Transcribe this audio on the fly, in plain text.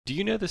Do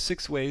you know the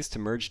 6 ways to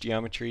merge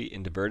geometry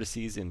into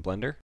vertices in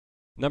Blender?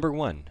 Number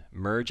 1.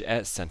 Merge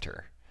at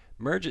center.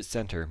 Merge at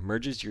center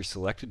merges your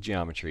selected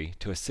geometry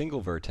to a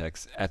single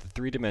vertex at the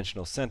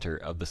 3-dimensional center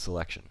of the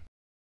selection.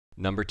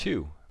 Number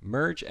 2.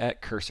 Merge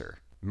at cursor.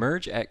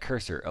 Merge at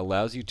cursor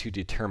allows you to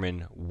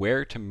determine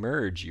where to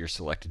merge your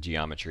selected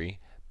geometry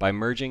by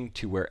merging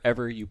to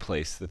wherever you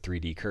place the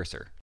 3D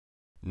cursor.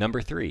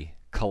 Number 3.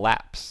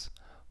 Collapse.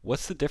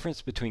 What's the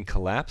difference between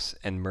collapse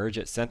and merge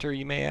at center,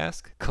 you may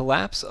ask?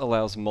 Collapse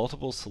allows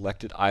multiple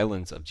selected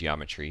islands of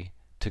geometry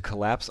to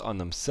collapse on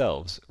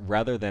themselves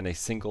rather than a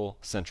single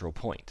central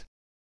point.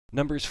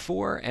 Numbers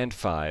 4 and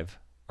 5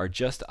 are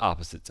just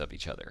opposites of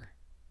each other.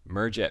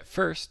 Merge at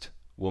first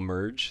will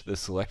merge the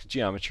selected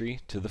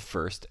geometry to the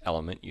first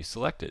element you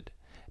selected,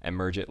 and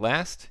merge at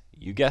last,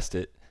 you guessed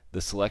it,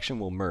 the selection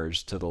will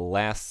merge to the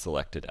last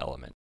selected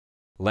element.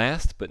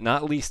 Last but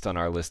not least on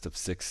our list of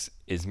 6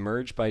 is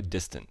merge by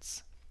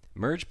distance.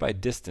 Merge by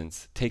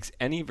distance takes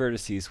any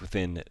vertices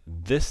within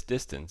this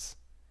distance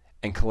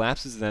and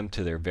collapses them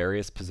to their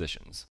various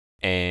positions.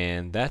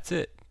 And that's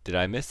it. Did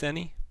I miss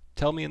any?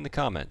 Tell me in the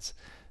comments.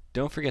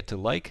 Don't forget to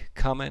like,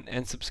 comment,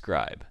 and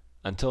subscribe.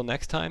 Until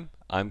next time,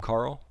 I'm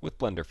Carl with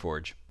Blender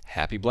Forge.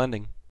 Happy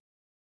blending!